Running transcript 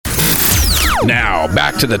Now,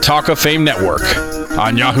 back to the Talk of Fame Network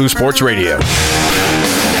on Yahoo Sports Radio.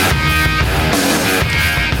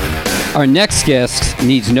 Our next guest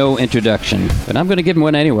needs no introduction, but I'm going to give him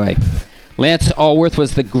one anyway. Lance Alworth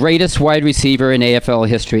was the greatest wide receiver in AFL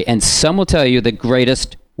history, and some will tell you the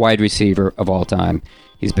greatest wide receiver of all time.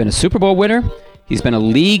 He's been a Super Bowl winner, he's been a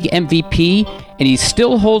league MVP, and he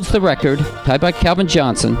still holds the record, tied by Calvin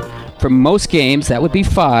Johnson, for most games, that would be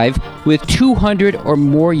 5, with 200 or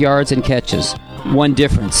more yards and catches. One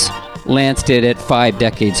difference, Lance did it 5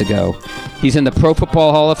 decades ago. He's in the Pro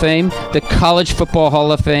Football Hall of Fame, the College Football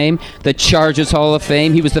Hall of Fame, the Chargers Hall of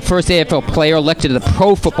Fame. He was the first AFL player elected to the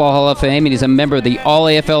Pro Football Hall of Fame, and he's a member of the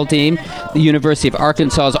All-AFL team, the University of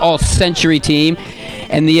Arkansas's All-Century team,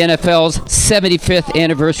 and the NFL's 75th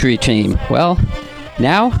anniversary team. Well,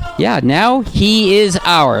 now he is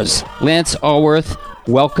ours. Lance Alworth,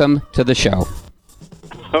 welcome to the show.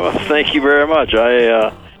 Oh, thank you very much.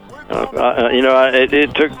 It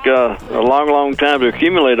took a long time to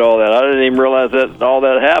accumulate all that. I didn't even realize that all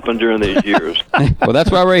that happened during these years. Well, that's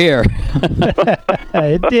why we're here.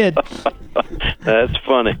 It did. That's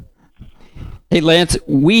funny. Hey, Lance,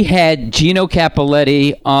 we had Gino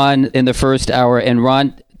Cappelletti on in the first hour, and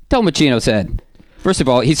Ron, tell him what Gino said. First of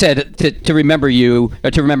all, he said to remember you,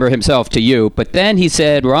 or to remember himself to you, but then he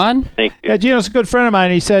said, Ron? Thank you. Yeah, Gino's a good friend of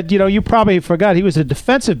mine. He said, you probably forgot he was a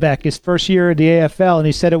defensive back his first year in the AFL, and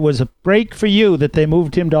he said it was a break for you that they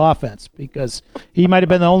moved him to offense because he might have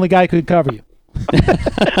been the only guy who could cover you.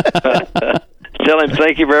 Tell him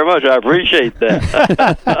thank you very much. I appreciate that.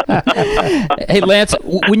 Hey, Lance,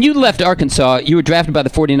 when you left Arkansas, you were drafted by the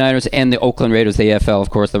 49ers and the Oakland Raiders, the AFL. Of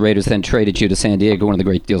course, the Raiders then traded you to San Diego, one of the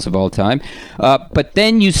great deals of all time. But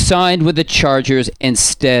then you signed with the Chargers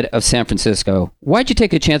instead of San Francisco. Why'd you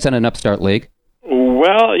take a chance on an upstart league?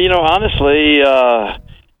 Well, honestly,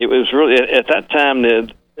 it was really, at that time,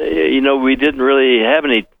 we didn't really have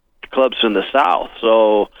any clubs in the South.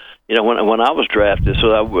 So, when I was drafted,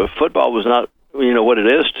 football was not what it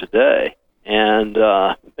is today. And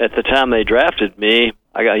at the time they drafted me,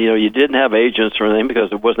 I got you didn't have agents or anything because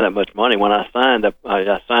there wasn't that much money. When I signed,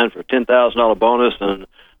 I signed for a $10,000 bonus and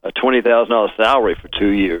a $20,000 salary for 2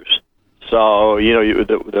 years. So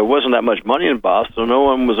there wasn't that much money involved, so no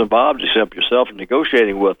one was involved except yourself in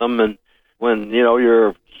negotiating with them. And when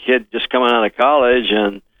you're a kid just coming out of college,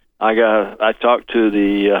 and I talked to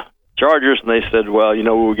the Chargers, and they said, well,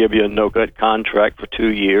 we'll give you a no-cut contract for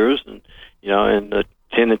 2 years, and in the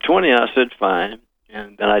 10 and 20, I said, fine.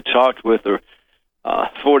 And then I talked with the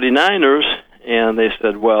 49ers, and they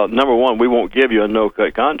said, well, number one, we won't give you a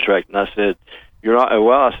no-cut contract. And I said, you're not,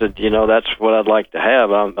 well, I said, that's what I'd like to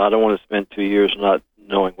have. I don't want to spend 2 years not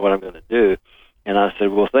knowing what I'm going to do. And I said,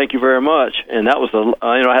 well, thank you very much. And that was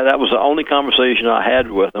that was the only conversation I had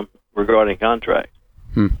with them regarding contract.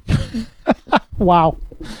 Wow.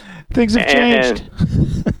 Things have changed.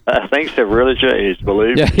 Things have really changed,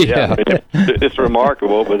 believe me. Yeah. It's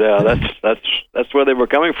remarkable, but that's where they were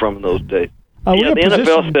coming from in those days. The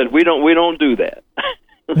NFL said we don't do that.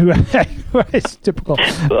 It's typical.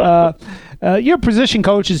 Your position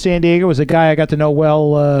coach in San Diego was a guy I got to know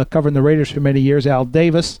well, covering the Raiders for many years, Al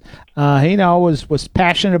Davis. He was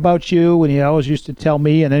passionate about you, and he always used to tell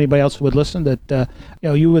me and anybody else who would listen that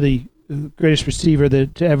you were the greatest receiver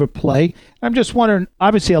to ever play. I'm just wondering,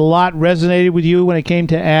 obviously a lot resonated with you when it came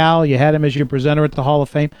to Al. You had him as your presenter at the Hall of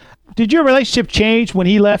Fame. Did your relationship change when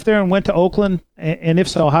he left there and went to Oakland? And if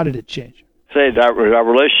so, how did it change? Our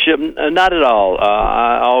relationship, not at all.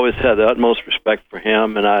 I always had the utmost respect for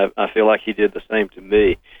him, and I feel like he did the same to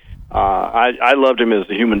me. I loved him as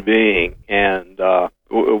a human being, and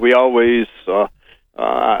we always, before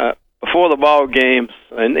the ball games,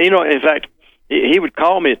 and in fact, he would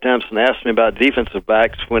call me at times and ask me about defensive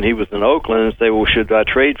backs when he was in Oakland and say, well, should I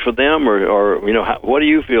trade for them or what do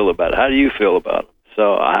you feel about it? How do you feel about it?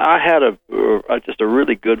 So I had just a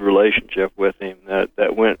really good relationship with him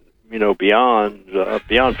that went,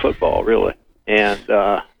 beyond football, really. And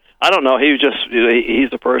I don't know, he's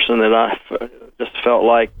a person that I just felt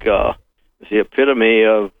like is the epitome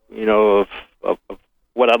of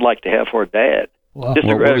what I'd like to have for a dad. Wow. Just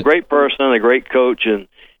a great person, a great coach, and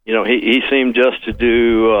he seemed just to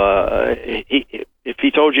do. If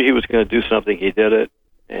he told you he was going to do something, he did it,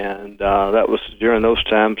 and that was during those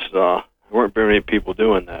times. There weren't very many people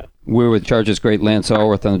doing that. We're with Chargers great Lance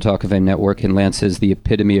Alworth on the Talk of Fame Network, and Lance is the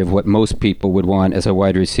epitome of what most people would want as a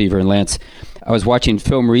wide receiver. And Lance, I was watching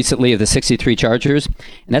film recently of the '63 Chargers, and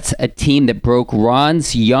that's a team that broke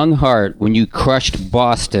Ron's young heart when you crushed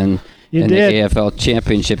Boston in the AFL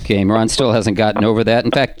championship game. Ron still hasn't gotten over that.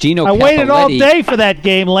 In fact, Gino Cappelletti... I waited all day for that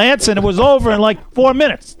game, Lance, and it was over in like 4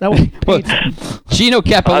 minutes. That was well, Gino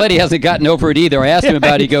Cappelletti hasn't gotten over it either. I asked him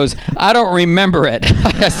about it. He goes, I don't remember it.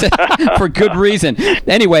 I said, for good reason.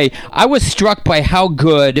 Anyway, I was struck by how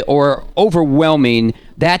good or overwhelming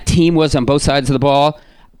that team was on both sides of the ball.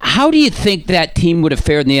 How do you think that team would have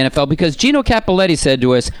fared in the NFL? Because Gino Cappelletti said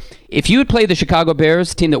to us, if you had played the Chicago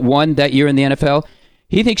Bears, team that won that year in the NFL,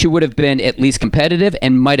 he thinks you would have been at least competitive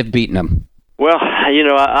and might have beaten them. Well,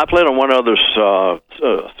 I played on one other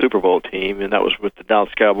Super Bowl team, and that was with the Dallas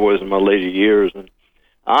Cowboys in my later years. And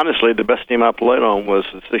honestly, the best team I played on was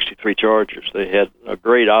the 63 Chargers. They had a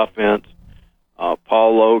great offense.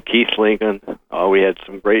 Paul Lowe, Keith Lincoln. We had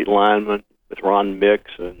some great linemen with Ron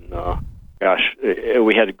Mix, and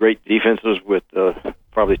we had great defenses with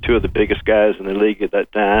probably two of the biggest guys in the league at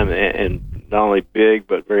that time, and not only big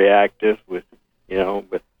but very active with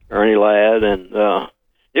Ernie Ladd, and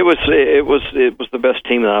it was the best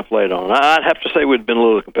team that I played on. I'd have to say we'd been a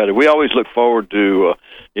little competitive. We always looked forward to,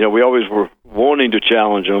 we always were wanting to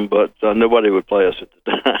challenge them, but nobody would play us at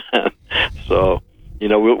the time. So,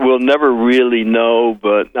 we'll never really know,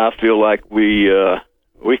 but I feel like we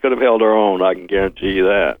could have held our own. I can guarantee you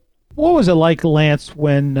that. What was it like, Lance,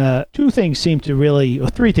 when three things seemed to really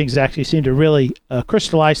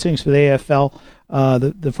crystallize things for the AFL?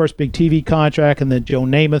 The first big TV contract, and then Joe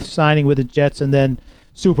Namath signing with the Jets, and then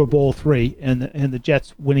Super Bowl III, and the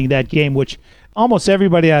Jets winning that game, which almost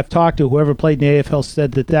everybody I've talked to, whoever played in the AFL,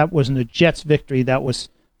 said that wasn't a Jets victory, that was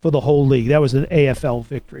for the whole league. That was an AFL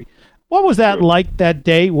victory. What was that like that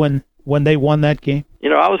day when they won that game?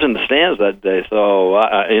 I was in the stands that day, so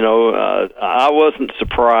I wasn't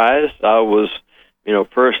surprised. I was,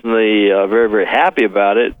 personally very, very happy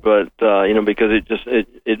about it, but because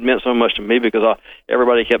it meant so much to me, because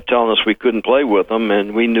everybody kept telling us we couldn't play with them,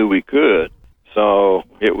 and we knew we could. So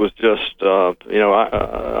it was just,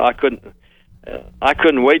 I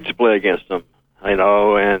couldn't wait to play against them.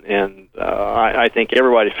 I think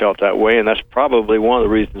everybody felt that way, and that's probably one of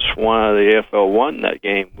the reasons why the AFL won that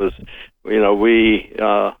game was,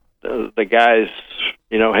 the guys,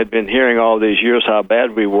 had been hearing all these years how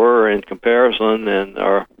bad we were in comparison, and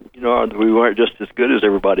we weren't just as good as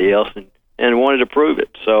everybody else, and wanted to prove it.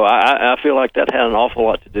 So I feel like that had an awful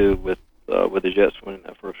lot to do with the Jets winning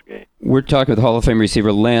that first game. We're talking with Hall of Fame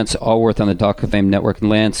receiver Lance Allworth on the Talk of Fame Network. And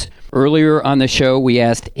Lance, earlier on the show, we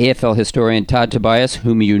asked AFL historian Todd Tobias,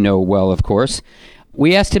 whom you know well, of course.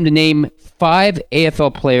 We asked him to name 5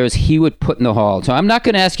 AFL players he would put in the Hall. So I'm not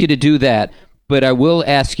going to ask you to do that, but I will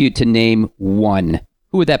ask you to name one.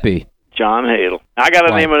 Who would that be? John Hadle. I got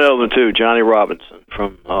to name another one, too, Johnny Robinson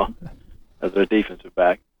from as a defensive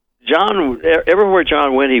back. John, everywhere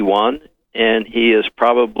John went, he won. And he is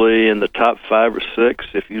probably in the top 5 or 6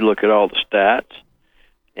 if you look at all the stats.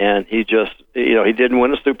 And he just, he didn't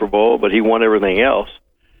win a Super Bowl, but he won everything else.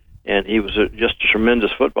 And he was just a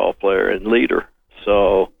tremendous football player and leader.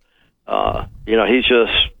 So, he's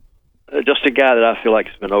just a guy that I feel like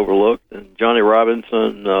has been overlooked. And Johnny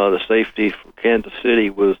Robinson, the safety for Kansas City,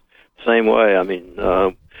 was the same way. I mean,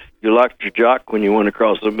 you locked your jock when you went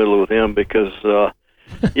across the middle with him because,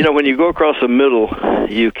 when you go across the middle,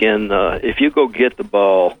 you can, if you go get the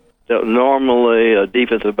ball, normally a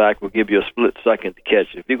defensive back will give you a split second to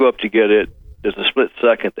catch it. If you go up to get it, there's a split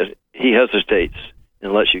second that he hesitates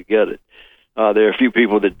and lets you get it. There are a few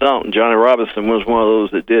people that don't, and Johnny Robinson was one of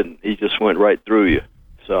those that didn't. He just went right through you.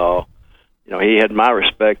 So, he had my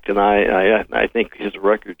respect, and I think his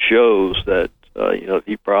record shows that,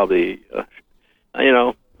 he probably,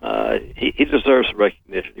 he deserves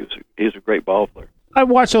recognition. He was a great ball player. I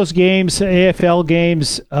watched those games, AFL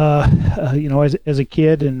games, as a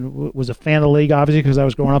kid, and was a fan of the league, obviously, because I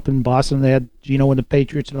was growing up in Boston. They had Gino and the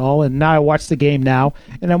Patriots and all, and now I watch the game now,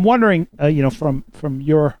 and I'm wondering, from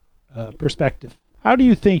your perspective, how do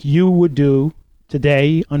you think you would do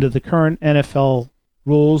today under the current NFL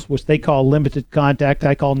rules, which they call limited contact,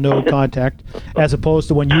 I call no contact, as opposed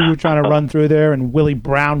to when you were trying to run through there and Willie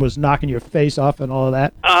Brown was knocking your face off and all of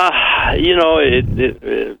that?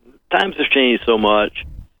 Times have changed so much,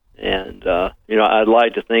 and I'd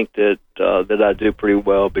like to think that I do pretty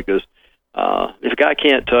well because if a guy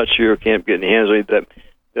can't touch you or can't get in the hands of you,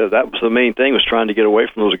 that was the main thing, was trying to get away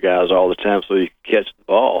from those guys all the time so you could catch the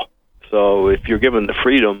ball. So if you're given the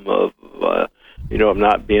freedom of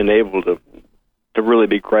not being able to really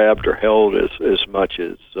be grabbed or held as much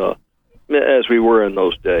as we were in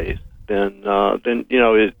those days, then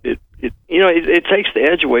it takes the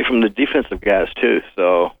edge away from the defensive guys too.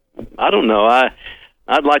 So I don't know.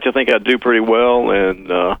 I'd like to think I'd do pretty well, and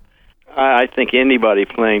I think anybody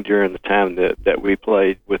playing during the time that we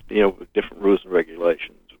played with with different rules and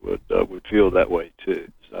regulations would feel that way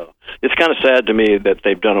too. So it's kind of sad to me that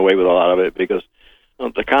they've done away with a lot of it, because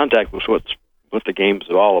the contact was what the game's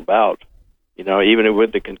all about. Even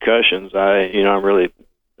with the concussions, I really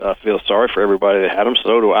feel sorry for everybody that had them.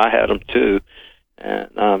 So do I had them too, and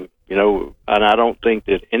and I don't think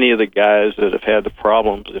that any of the guys that have had the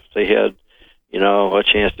problems, if they had a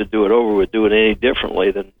chance to do it over, would do it any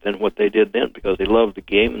differently than what they did then, because they loved the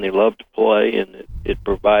game and they loved to play, and it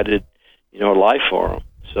provided life for them.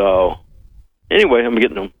 So anyway, I'm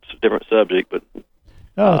getting on a different subject, but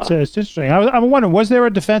it's interesting. I'm wondering, was there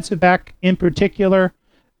a defensive back in particular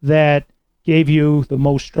that gave you the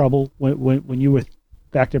most trouble when you were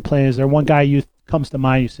back there playing? Is there one guy you comes to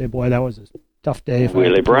mind? You say, "Boy, that was a tough day."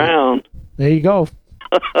 Willie Brown. There you go.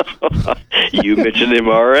 You mentioned him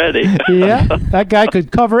already. Yeah, that guy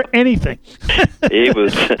could cover anything. He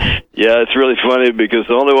was. Yeah, it's really funny, because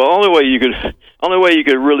the only way you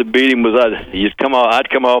could really beat him was I'd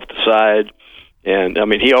come off the side, and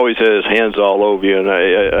he always had his hands all over you, and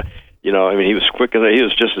he was quick, and he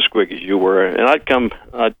was just as quick as you were, and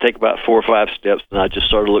I'd take about 4 or 5 steps, and I'd just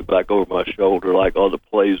sort of look back over my shoulder like, oh, the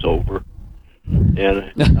play's over.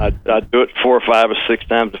 And I'd do it 4 or 5 or 6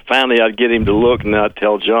 times. And finally, I'd get him to look, and I'd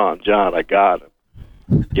tell John, I got him.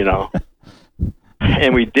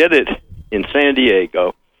 And we did it in San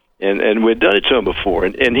Diego, and we'd done it to him before,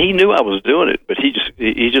 and he knew I was doing it, but he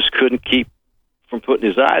just couldn't keep from putting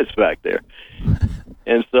his eyes back there.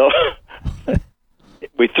 And so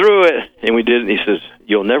we threw it, and we did it. And he says,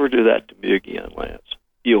 "You'll never do that to me again, Lance.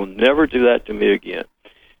 You'll never do that to me again."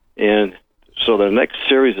 And so the next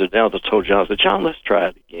series of downs, I told John, I said, "John, let's try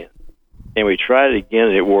it again." And we tried it again,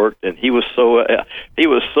 and it worked. And he was so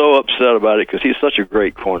upset about it, because he's such a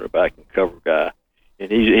great cornerback and cover guy,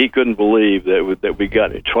 and he couldn't believe that we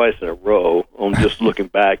got it twice in a row on just looking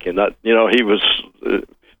back, and not, he was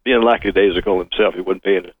being lackadaisical himself. He wasn't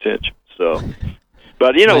paying attention. So,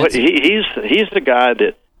 but he's the guy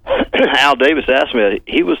that Al Davis asked me.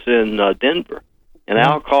 He was in Denver, and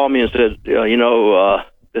Al called me and said,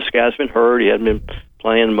 this guy's been hurt. He hadn't been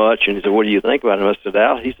playing much. And he said, "What do you think about him?" I said,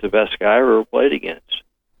 "Al, he's the best guy I ever played against."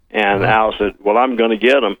 And Al said, "Well, I'm going to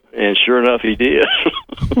get him." And sure enough, he did.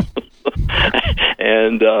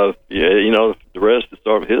 And, the rest is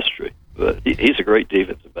sort of history. But he's a great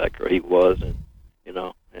defensive backer. He was. And,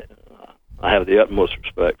 I have the utmost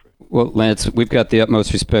respect for him. Well, Lance, we've got the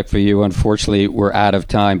utmost respect for you. Unfortunately, we're out of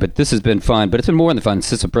time. But this has been fun. But it's been more than fun. It's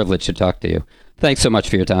just a privilege to talk to you. Thanks so much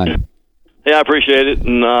for your time. Yeah, I appreciate it,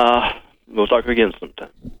 and we'll talk again sometime.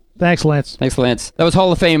 Thanks, Lance. Thanks, Lance. That was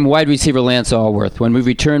Hall of Fame wide receiver Lance Alworth. When we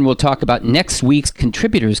return, we'll talk about next week's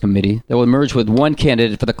Contributors Committee that will emerge with one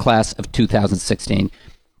candidate for the class of 2016.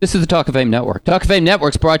 This is the Talk of Fame Network. Talk of Fame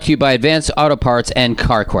Network is brought to you by Advanced Auto Parts and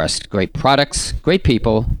CarQuest. Great products, great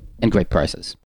people, and great prices.